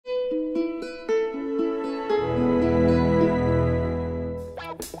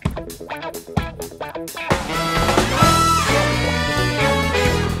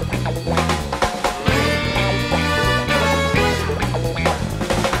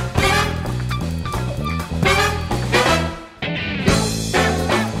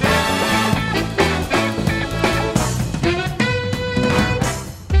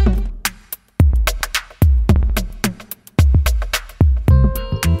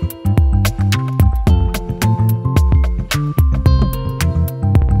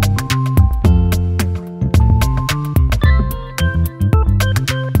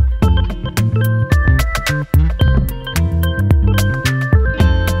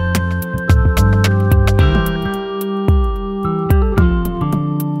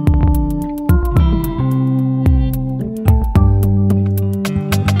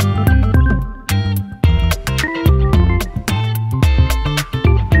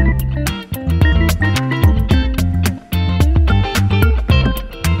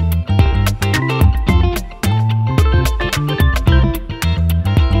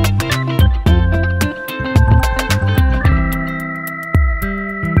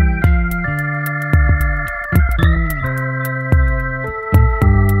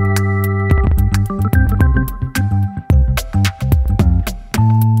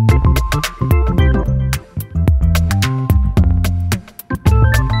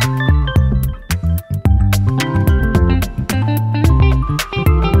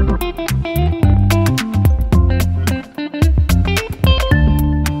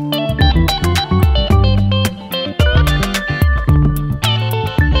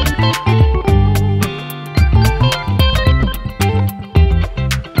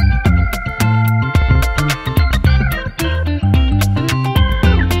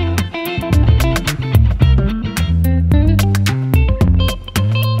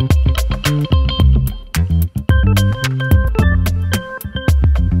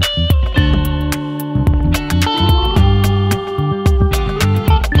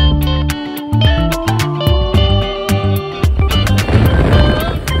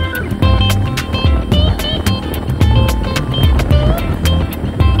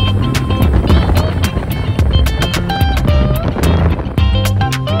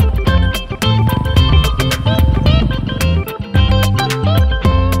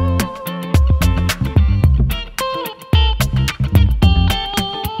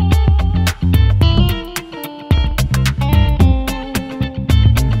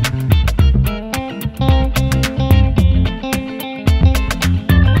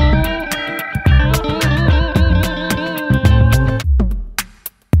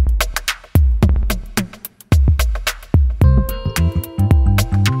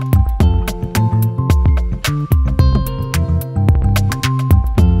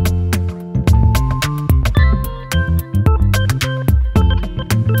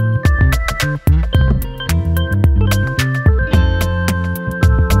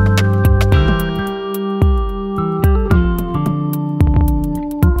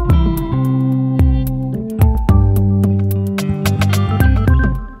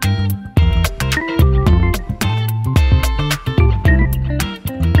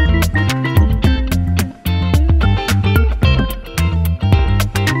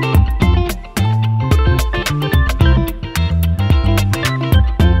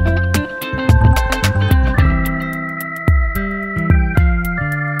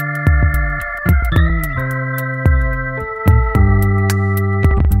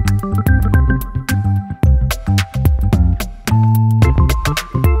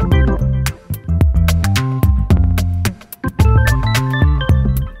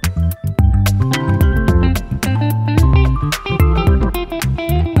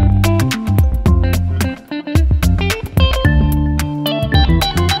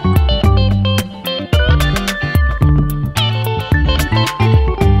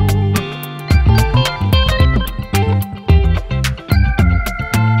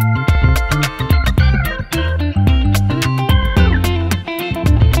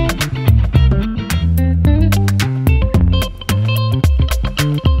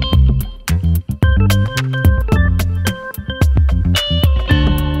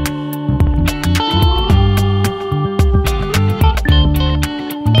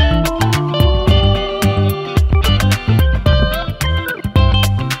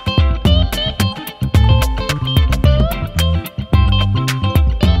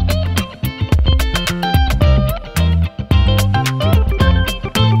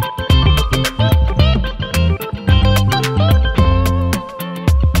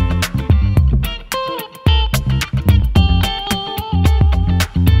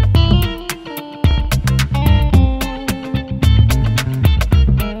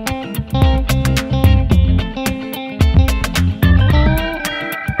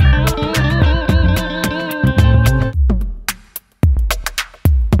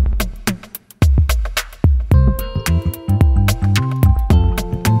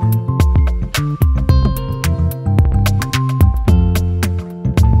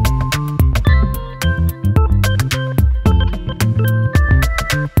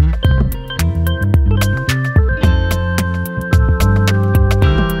ส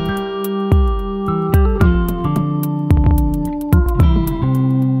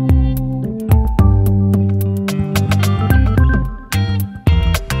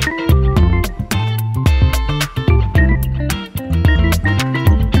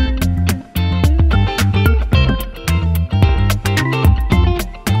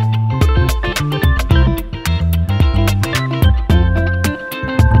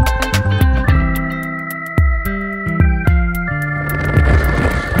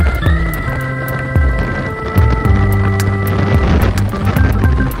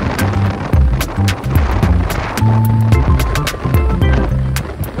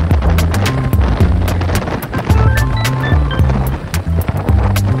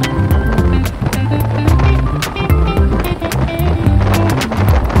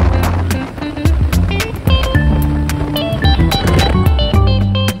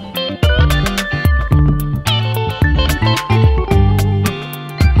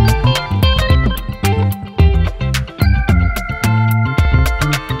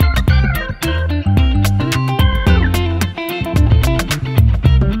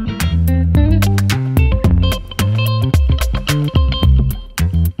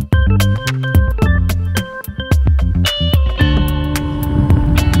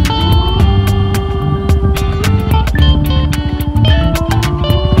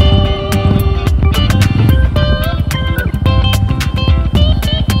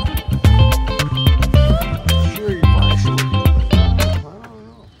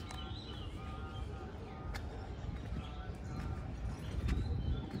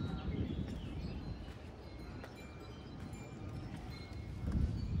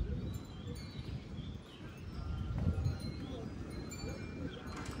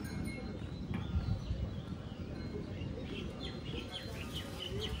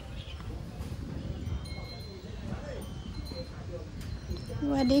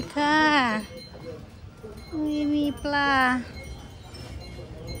วัสดีค่ะมีปลา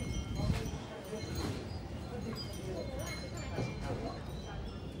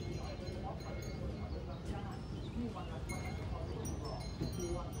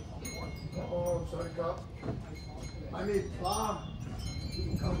Sorry, carp. I need plow.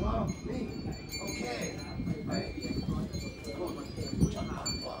 Come on, me. Okay.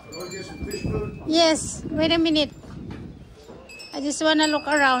 Want to get some fish food? Yes, wait a minute. I just wanna look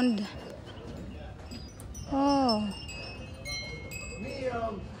around. Oh. Me,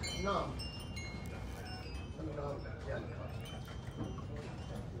 no.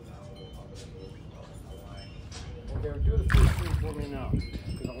 Okay, do the fish food for me now,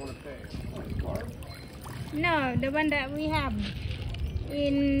 because I want to pay. Carp? No, the one that we have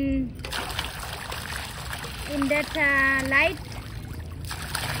in that light,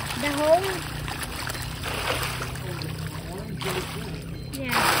 the home.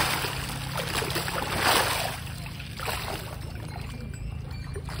 Yeah.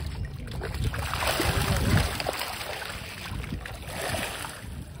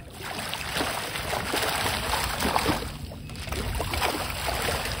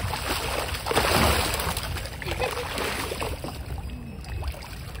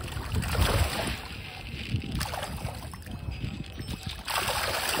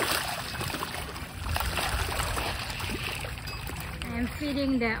 I'm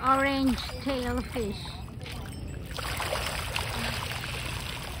feeding the orange tail fish.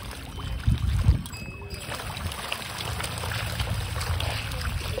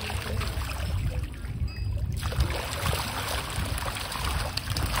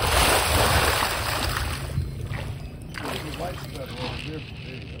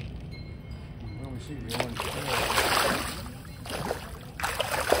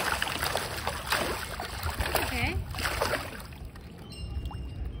 Okay.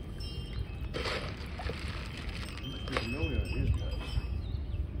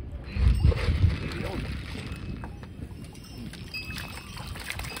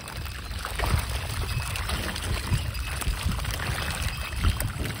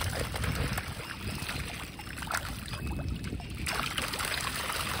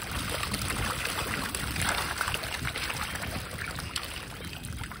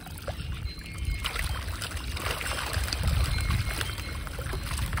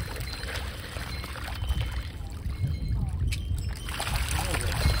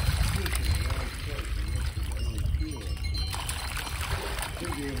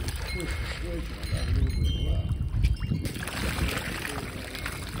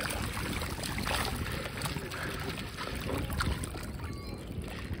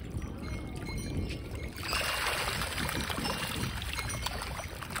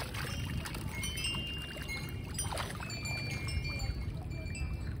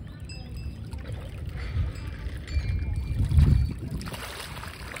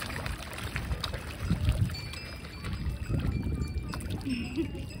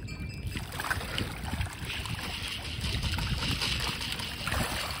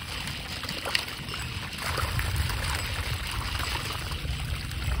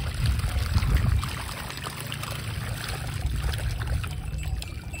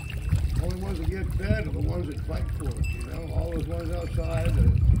 That get fed are the ones that fight for it, you know? All those ones outside, the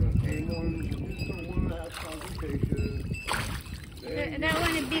tame ones, just don't want to have confrontation. That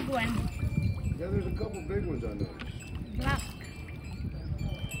one, a big one. Yeah, there's a couple big ones I noticed. Black.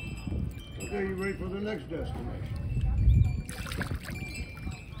 Okay, you ready for the next destination?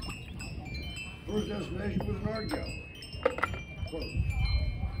 First destination was an art gallery. Close.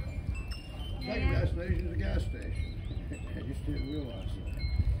 Second destination is a gas station. I just didn't realize that.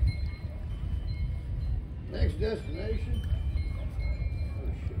 Next destination. Oh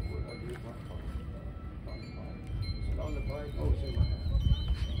shit, where did I get my phone? Is it on the bike? Oh, it's in my hand.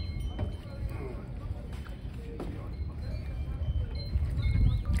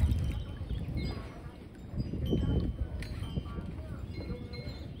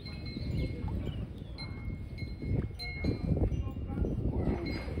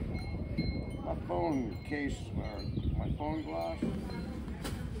 My phone case, or my phone glass.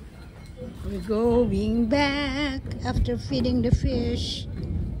 We're going back after feeding the fish.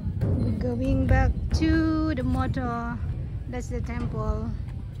 We're going back to the motor. That's the temple.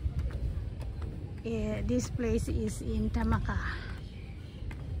 This place is in Tamaka.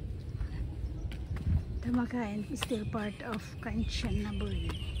 Tamaka and still part of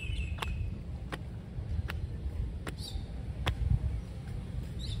Kanchanaburi.